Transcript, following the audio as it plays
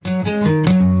Hi,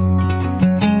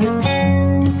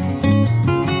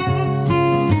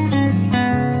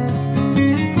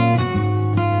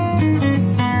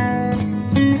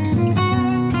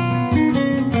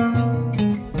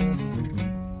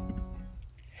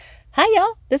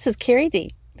 y'all. This is Carrie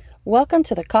D. Welcome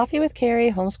to the Coffee with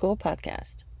Carrie Homeschool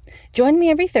Podcast. Join me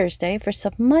every Thursday for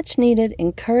some much-needed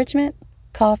encouragement,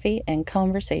 coffee, and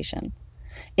conversation.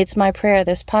 It's my prayer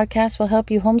this podcast will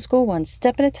help you homeschool one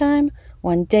step at a time,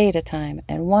 one day at a time,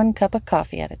 and one cup of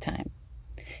coffee at a time.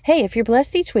 Hey, if you're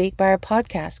blessed each week by our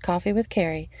podcast, Coffee with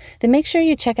Carrie, then make sure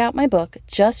you check out my book,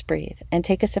 Just Breathe, and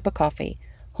take a sip of coffee,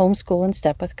 Homeschool in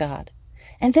Step with God.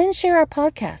 And then share our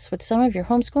podcast with some of your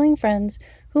homeschooling friends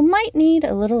who might need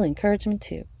a little encouragement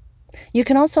too. You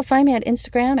can also find me at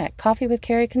Instagram at Coffee with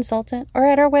Carrie Consultant or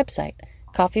at our website,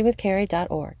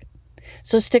 coffeewithcarrie.org.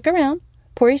 So stick around,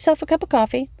 pour yourself a cup of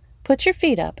coffee, put your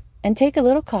feet up, and take a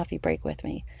little coffee break with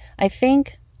me. I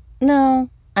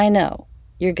know,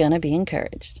 you're going to be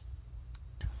encouraged.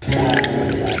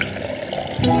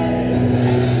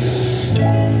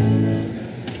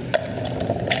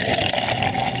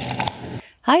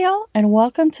 Hi, y'all, and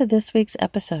welcome to this week's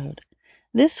episode.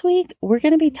 This week, we're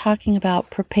going to be talking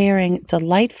about preparing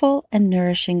delightful and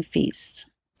nourishing feasts.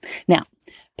 Now,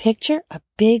 picture a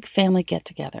big family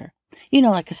get-together,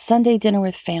 like a Sunday dinner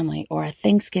with family or a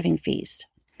Thanksgiving feast.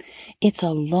 It's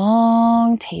a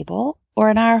long table,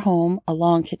 or in our home, a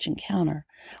long kitchen counter,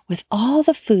 with all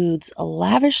the foods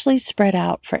lavishly spread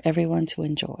out for everyone to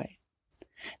enjoy.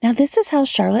 Now, this is how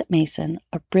Charlotte Mason,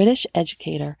 a British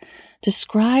educator,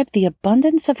 described the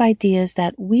abundance of ideas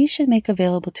that we should make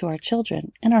available to our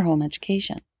children in our home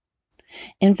education.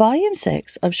 In Volume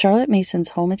 6 of Charlotte Mason's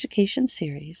Home Education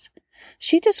series,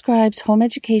 she describes home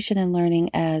education and learning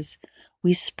as,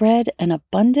 we spread an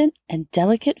abundant and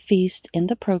delicate feast in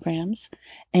the programs,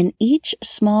 and each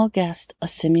small guest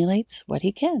assimilates what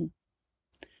he can.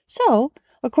 So,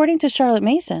 according to Charlotte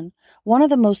Mason, one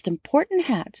of the most important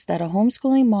hats that a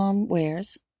homeschooling mom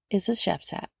wears is a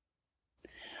chef's hat.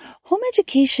 Home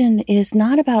education is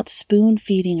not about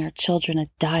spoon-feeding our children a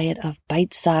diet of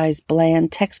bite-sized,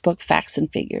 bland textbook facts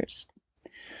and figures.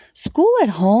 School at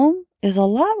home is a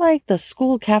lot like the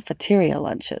school cafeteria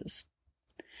lunches.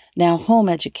 Now, home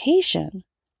education,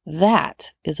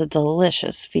 that is a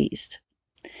delicious feast.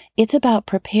 It's about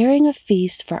preparing a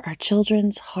feast for our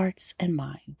children's hearts and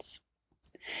minds.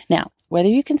 Now, whether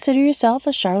you consider yourself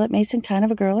a Charlotte Mason kind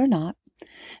of a girl or not,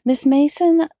 Miss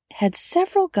Mason had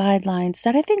several guidelines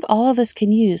that I think all of us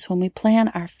can use when we plan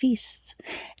our feasts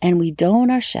and we don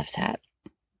our chef's hat.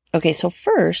 Okay, so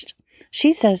first,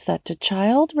 she says that the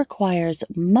child requires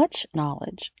much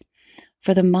knowledge,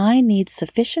 for the mind needs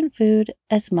sufficient food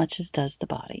as much as does the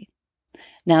body.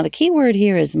 Now, the key word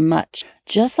here is much.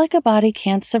 Just like a body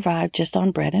can't survive just on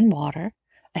bread and water,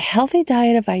 a healthy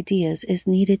diet of ideas is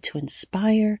needed to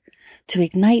inspire, to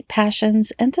ignite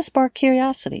passions, and to spark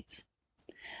curiosities.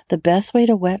 The best way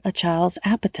to whet a child's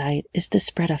appetite is to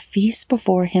spread a feast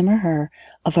before him or her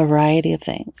of a variety of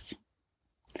things.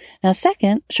 Now,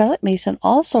 second, Charlotte Mason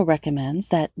also recommends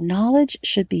that knowledge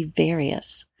should be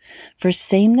various, for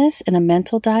sameness in a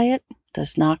mental diet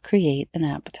does not create an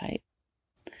appetite.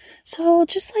 So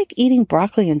just like eating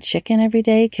broccoli and chicken every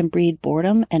day can breed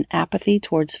boredom and apathy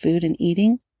towards food and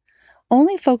eating,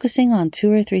 only focusing on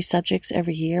 2 or 3 subjects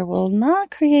every year will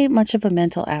not create much of a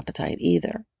mental appetite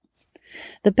either.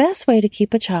 The best way to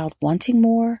keep a child wanting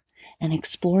more and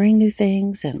exploring new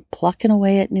things and plucking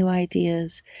away at new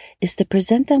ideas is to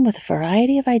present them with a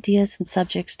variety of ideas and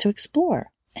subjects to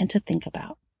explore and to think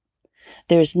about.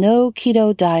 There's no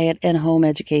keto diet in home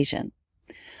education.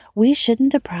 We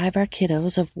shouldn't deprive our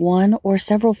kiddos of one or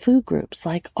several food groups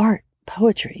like art,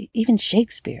 poetry, even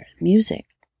Shakespeare, music.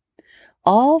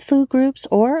 All food groups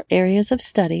or areas of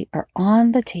study are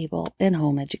on the table in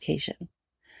home education.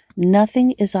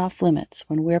 Nothing is off limits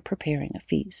when we're preparing a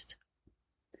feast.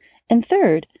 And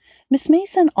third, Miss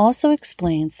Mason also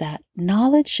explains that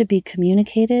knowledge should be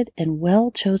communicated in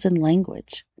well-chosen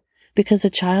language because a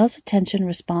child's attention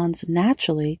responds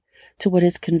naturally to what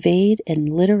is conveyed in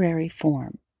literary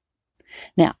form.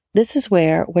 Now, this is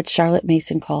where what Charlotte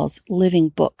Mason calls living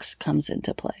books comes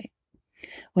into play.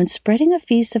 When spreading a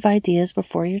feast of ideas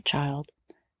before your child,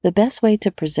 the best way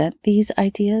to present these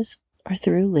ideas are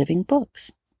through living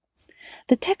books.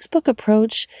 The textbook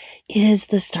approach is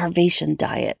the starvation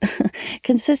diet,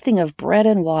 consisting of bread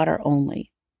and water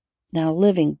only. Now,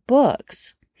 living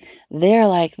books, they're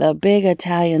like the big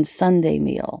Italian Sunday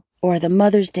meal, or the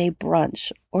Mother's Day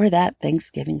brunch, or that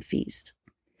Thanksgiving feast.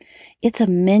 It's a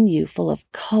menu full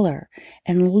of color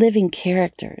and living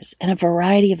characters and a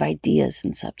variety of ideas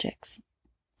and subjects.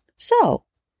 So,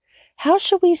 how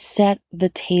should we set the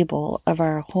table of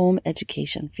our home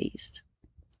education feast?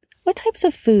 What types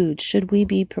of food should we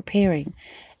be preparing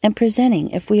and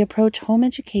presenting if we approach home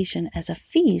education as a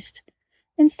feast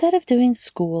instead of doing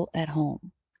school at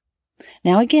home?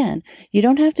 Now again, you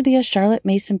don't have to be a Charlotte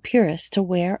Mason purist to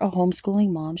wear a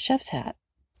homeschooling mom chef's hat.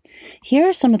 Here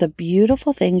are some of the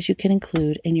beautiful things you can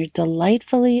include in your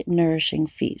delightfully nourishing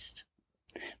feast.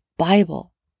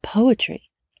 Bible, poetry,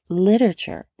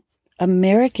 literature,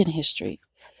 American history,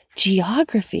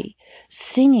 geography,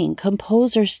 singing,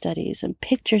 composer studies, and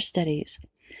picture studies.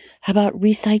 How about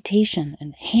recitation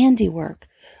and handiwork?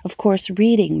 Of course,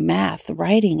 reading, math,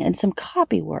 writing, and some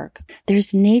copy work.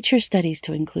 There's nature studies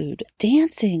to include,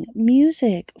 dancing,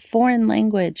 music, foreign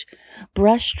language,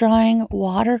 brush drawing,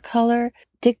 watercolor,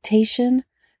 dictation,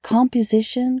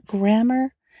 composition,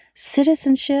 grammar,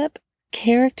 citizenship,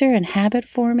 character and habit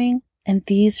forming, and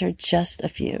these are just a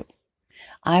few.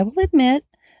 I will admit,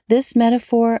 this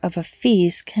metaphor of a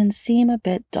feast can seem a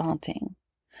bit daunting.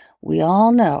 We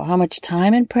all know how much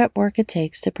time and prep work it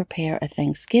takes to prepare a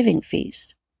Thanksgiving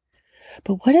feast.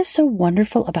 But what is so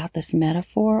wonderful about this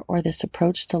metaphor or this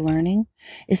approach to learning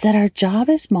is that our job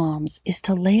as moms is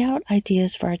to lay out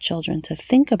ideas for our children to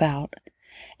think about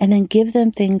and then give them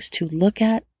things to look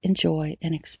at, enjoy,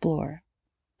 and explore.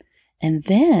 And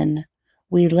then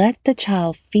we let the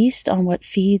child feast on what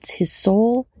feeds his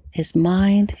soul, his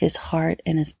mind, his heart,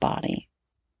 and his body.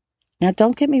 Now,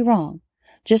 don't get me wrong.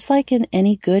 Just like in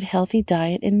any good, healthy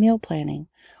diet and meal planning,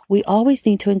 we always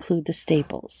need to include the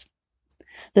staples.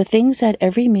 The things that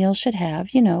every meal should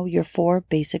have, your 4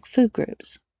 basic food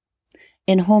groups.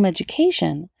 In home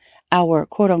education, our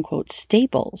quote-unquote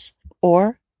staples,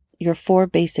 or your 4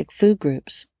 basic food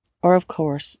groups, are of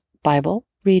course Bible,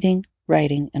 reading,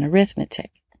 writing, and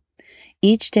arithmetic.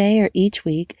 Each day or each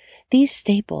week, these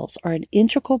staples are an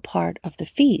integral part of the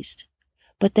feast,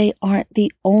 but they aren't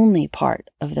the only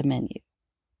part of the menu.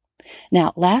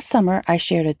 Now, last summer, I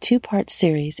shared a 2-part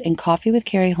series in Coffee with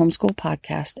Carrie Homeschool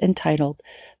podcast entitled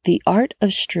The Art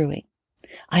of Strewing.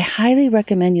 I highly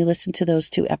recommend you listen to those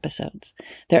 2 episodes.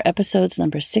 They're episodes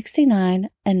number 69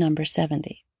 and number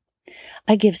 70.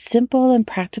 I give simple and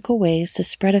practical ways to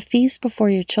spread a feast before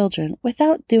your children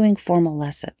without doing formal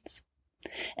lessons.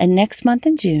 And next month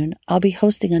in June, I'll be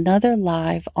hosting another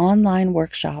live online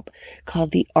workshop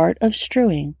called The Art of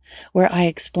Strewing, where I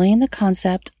explain the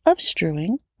concept of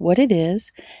strewing, what it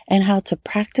is, and how to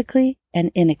practically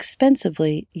and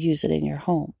inexpensively use it in your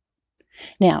home.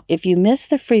 Now, if you missed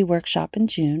the free workshop in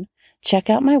June, check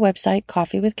out my website,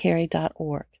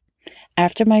 coffeewithcarrie.org.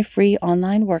 After my free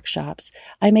online workshops,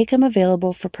 I make them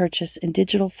available for purchase in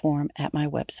digital form at my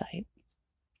website.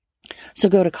 So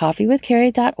go to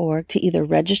coffeewithcarrie.org to either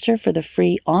register for the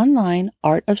free online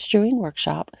Art of Strewing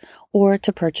workshop or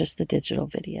to purchase the digital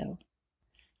video.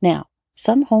 Now,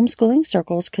 some homeschooling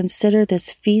circles consider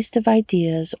this feast of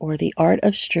ideas or the art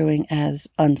of strewing as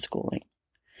unschooling.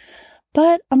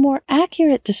 But a more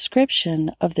accurate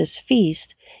description of this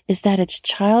feast is that it's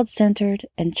child-centered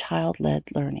and child-led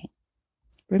learning.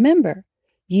 Remember,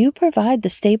 you provide the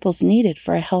staples needed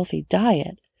for a healthy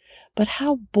diet, but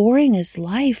how boring is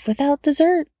life without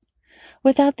dessert?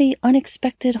 Without the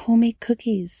unexpected homemade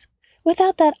cookies?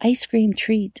 Without that ice cream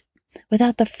treat?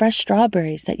 Without the fresh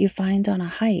strawberries that you find on a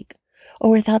hike?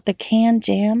 Or without the canned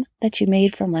jam that you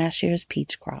made from last year's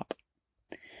peach crop?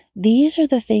 These are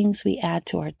the things we add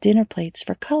to our dinner plates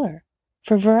for color,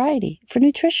 for variety, for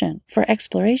nutrition, for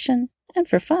exploration, and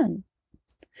for fun.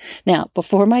 Now,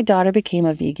 before my daughter became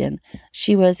a vegan,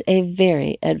 she was a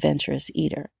very adventurous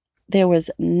eater. There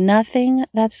was nothing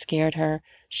that scared her.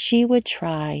 She would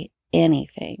try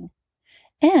anything.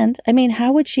 And,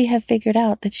 how would she have figured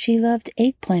out that she loved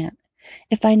eggplant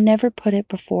if I never put it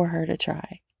before her to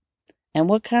try? And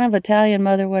what kind of Italian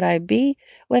mother would I be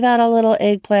without a little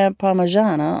eggplant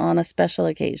parmigiana on special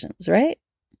occasions, right?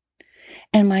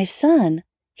 And my son,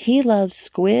 he loves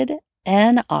squid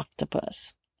and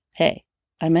octopus. Hey,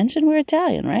 I mentioned we're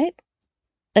Italian, right?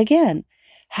 Again,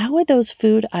 how would those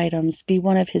food items be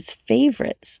one of his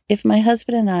favorites if my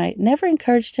husband and I never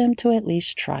encouraged him to at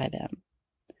least try them?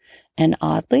 And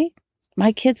oddly,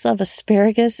 my kids love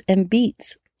asparagus and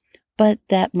beets, but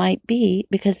that might be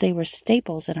because they were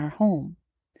staples in our home.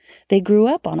 They grew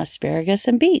up on asparagus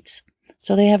and beets,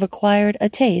 so they have acquired a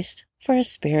taste for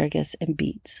asparagus and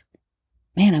beets.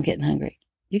 Man, I'm getting hungry.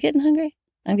 You getting hungry?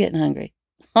 I'm getting hungry.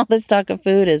 All this talk of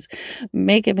food is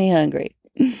making me hungry.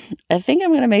 I think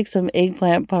I'm going to make some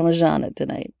eggplant parmigiana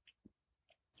tonight.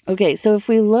 Okay, so if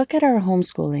we look at our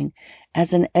homeschooling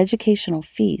as an educational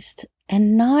feast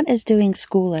and not as doing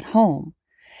school at home,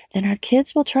 then our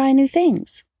kids will try new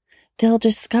things. They'll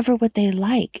discover what they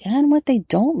like and what they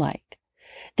don't like.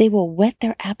 They will whet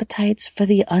their appetites for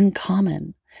the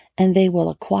uncommon, and they will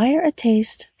acquire a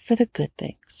taste for the good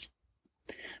things.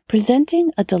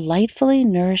 Presenting a delightfully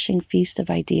nourishing feast of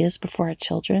ideas before our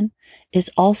children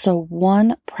is also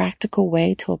one practical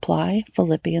way to apply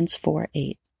Philippians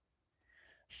 4:8.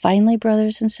 Finally,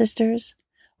 brothers and sisters,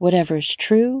 whatever is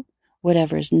true,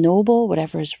 whatever is noble,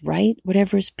 whatever is right,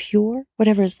 whatever is pure,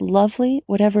 whatever is lovely,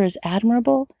 whatever is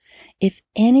admirable, if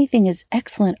anything is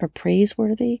excellent or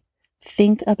praiseworthy,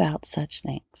 think about such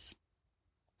things.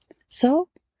 So,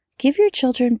 give your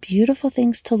children beautiful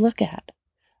things to look at,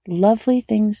 lovely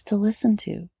things to listen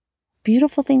to,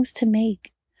 beautiful things to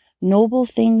make, noble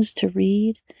things to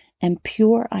read, and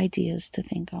pure ideas to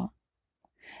think on.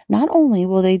 Not only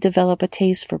will they develop a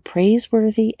taste for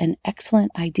praiseworthy and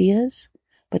excellent ideas,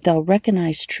 but they'll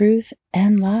recognize truth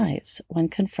and lies when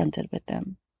confronted with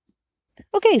them.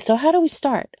 Okay, so how do we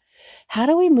start? How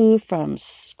do we move from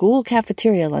school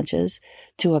cafeteria lunches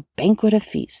to a banquet of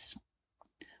feasts?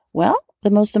 Well, the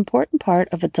most important part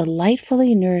of a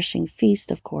delightfully nourishing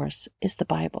feast, of course, is the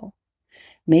Bible.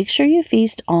 Make sure you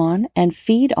feast on and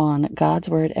feed on God's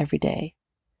Word every day.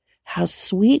 How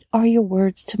sweet are your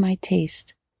words to my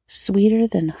taste, sweeter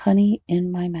than honey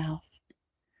in my mouth.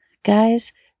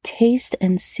 Guys, taste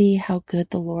and see how good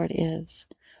the Lord is.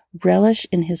 Relish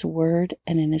in His Word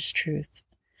and in His truth.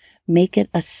 Make it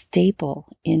a staple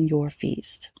in your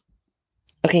feast.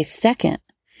 Okay, second,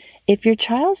 if your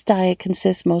child's diet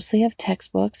consists mostly of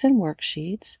textbooks and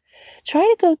worksheets, try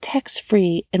to go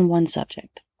text-free in one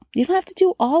subject. You don't have to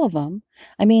do all of them.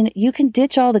 I mean, you can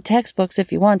ditch all the textbooks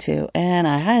if you want to, and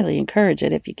I highly encourage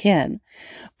it if you can.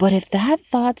 But if that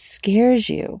thought scares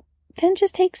you, then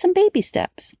just take some baby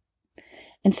steps.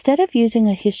 Instead of using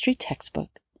a history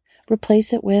textbook,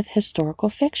 replace it with historical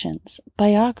fictions,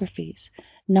 biographies,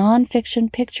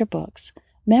 nonfiction picture books,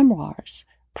 memoirs,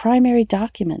 primary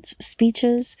documents,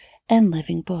 speeches, and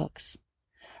living books.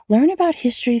 Learn about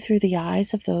history through the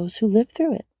eyes of those who lived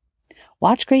through it.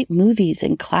 Watch great movies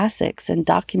and classics and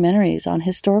documentaries on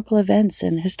historical events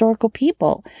and historical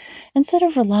people instead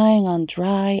of relying on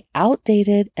dry,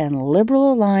 outdated, and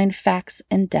liberal-aligned facts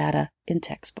and data in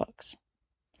textbooks.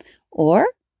 Or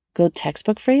go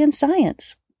textbook-free in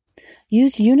science.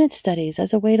 Use unit studies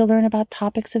as a way to learn about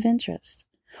topics of interest.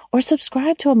 Or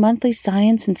subscribe to a monthly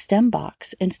science and STEM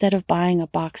box instead of buying a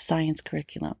box science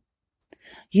curriculum.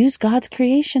 Use God's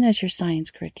creation as your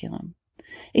science curriculum.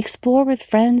 Explore with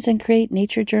friends and create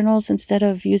nature journals instead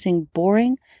of using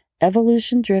boring,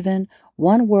 evolution-driven,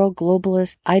 one-world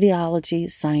globalist ideology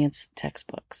science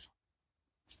textbooks.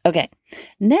 Okay,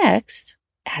 next,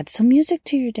 add some music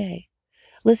to your day.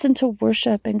 Listen to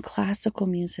worship and classical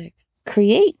music.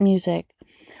 Create music.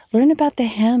 Learn about the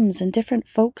hymns and different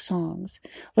folk songs.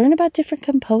 Learn about different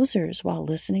composers while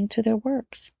listening to their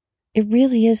works. It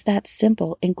really is that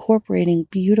simple, incorporating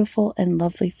beautiful and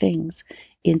lovely things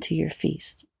into your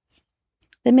feast.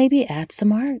 Then maybe add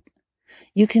some art.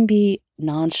 You can be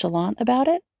nonchalant about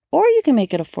it, or you can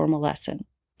make it a formal lesson.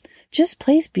 Just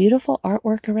place beautiful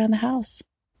artwork around the house.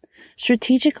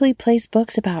 Strategically place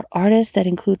books about artists that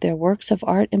include their works of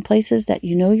art in places that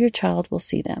you know your child will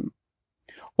see them.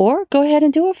 Or go ahead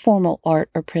and do a formal art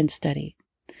or print study.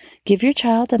 Give your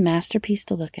child a masterpiece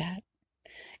to look at.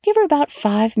 Give her about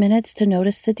 5 minutes to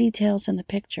notice the details in the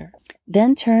picture.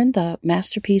 Then turn the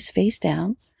masterpiece face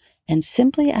down and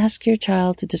simply ask your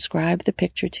child to describe the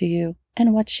picture to you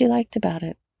and what she liked about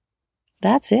it.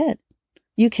 That's it.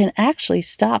 You can actually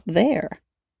stop there.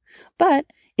 But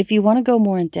if you want to go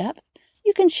more in depth,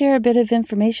 you can share a bit of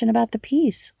information about the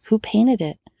piece, who painted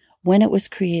it, when it was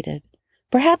created,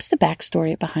 perhaps the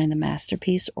backstory behind the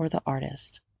masterpiece or the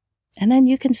artist. And then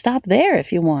you can stop there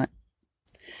if you want.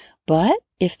 But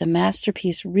if the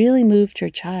masterpiece really moved your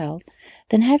child,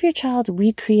 then have your child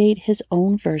recreate his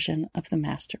own version of the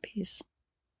masterpiece.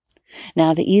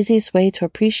 Now, the easiest way to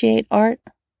appreciate art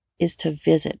is to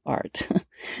visit art.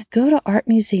 Go to art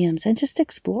museums and just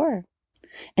explore.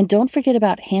 And don't forget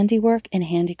about handiwork and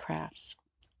handicrafts.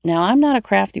 Now, I'm not a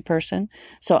crafty person,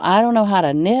 so I don't know how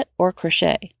to knit or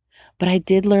crochet, but I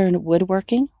did learn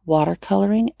woodworking,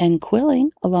 watercoloring, and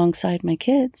quilling alongside my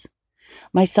kids.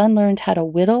 My son learned how to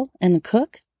whittle and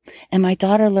cook, and my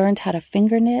daughter learned how to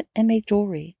finger knit and make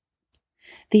jewelry.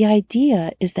 The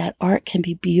idea is that art can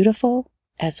be beautiful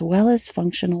as well as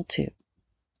functional too.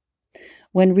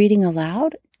 When reading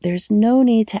aloud, there's no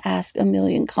need to ask a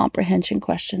million comprehension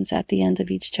questions at the end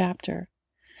of each chapter.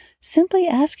 Simply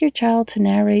ask your child to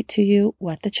narrate to you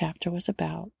what the chapter was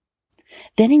about.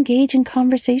 Then engage in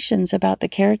conversations about the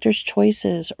character's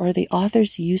choices or the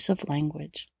author's use of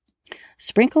language.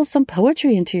 Sprinkle some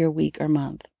poetry into your week or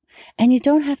month. And you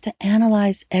don't have to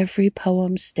analyze every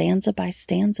poem stanza by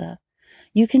stanza.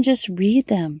 You can just read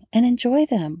them and enjoy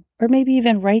them, or maybe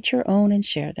even write your own and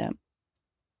share them.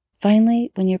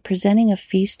 Finally, when you're presenting a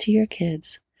feast to your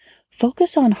kids,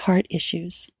 focus on heart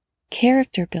issues,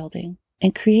 character building,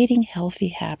 and creating healthy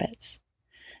habits.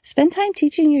 Spend time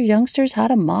teaching your youngsters how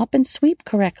to mop and sweep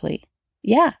correctly.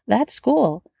 Yeah, that's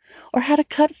school. Or how to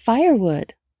cut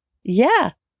firewood.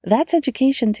 Yeah, that's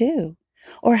education too.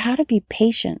 Or how to be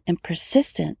patient and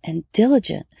persistent and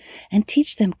diligent and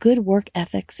teach them good work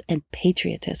ethics and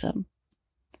patriotism.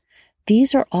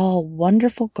 These are all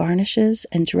wonderful garnishes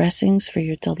and dressings for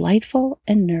your delightful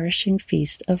and nourishing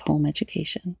feast of home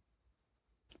education.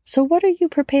 So what are you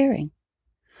preparing?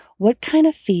 What kind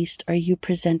of feast are you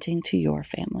presenting to your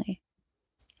family?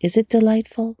 Is it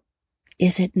delightful?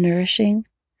 Is it nourishing?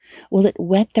 Will it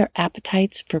whet their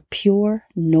appetites for pure,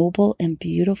 noble, and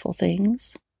beautiful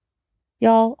things?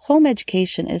 Y'all, home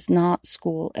education is not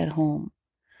school at home.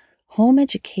 Home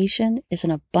education is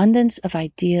an abundance of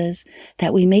ideas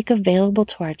that we make available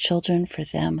to our children for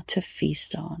them to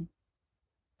feast on.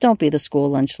 Don't be the school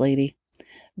lunch lady.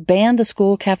 Ban the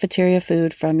school cafeteria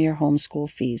food from your homeschool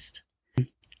feast.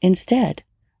 Instead,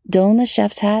 don the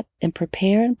chef's hat and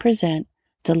prepare and present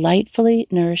delightfully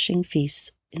nourishing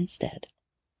feasts instead.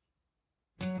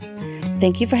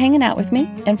 Thank you for hanging out with me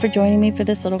and for joining me for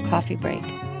this little coffee break.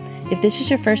 If this is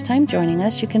your first time joining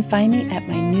us, you can find me at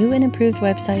my new and improved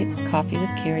website,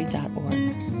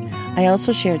 coffeewithcarrie.org. I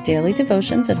also share daily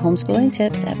devotions and homeschooling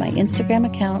tips at my Instagram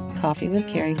account, Coffee with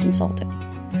Carrie Consulting.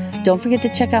 Don't forget to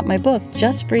check out my book,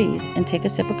 Just Breathe and Take a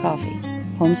Sip of Coffee,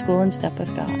 Homeschool in Step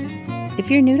with God. If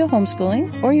you're new to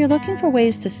homeschooling or you're looking for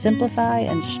ways to simplify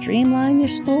and streamline your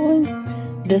schooling,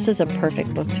 this is a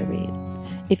perfect book to read.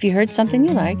 If you heard something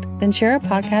you liked, then share a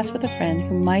podcast with a friend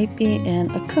who might be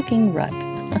in a cooking rut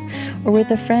or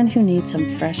with a friend who needs some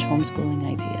fresh homeschooling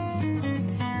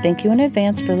ideas. Thank you in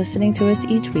advance for listening to us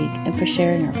each week and for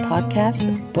sharing our podcast,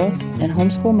 book, and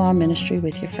homeschool mom ministry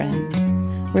with your friends.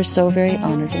 We're so very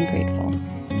honored and grateful.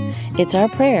 It's our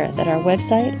prayer that our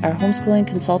website, our homeschooling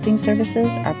consulting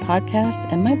services, our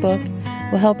podcast, and my book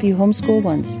will help you homeschool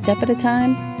one step at a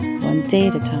time, one day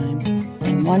at a time,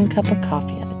 and one cup of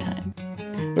coffee at a time.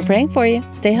 We're praying for you.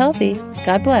 Stay healthy.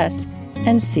 God bless.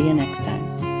 And see you next time.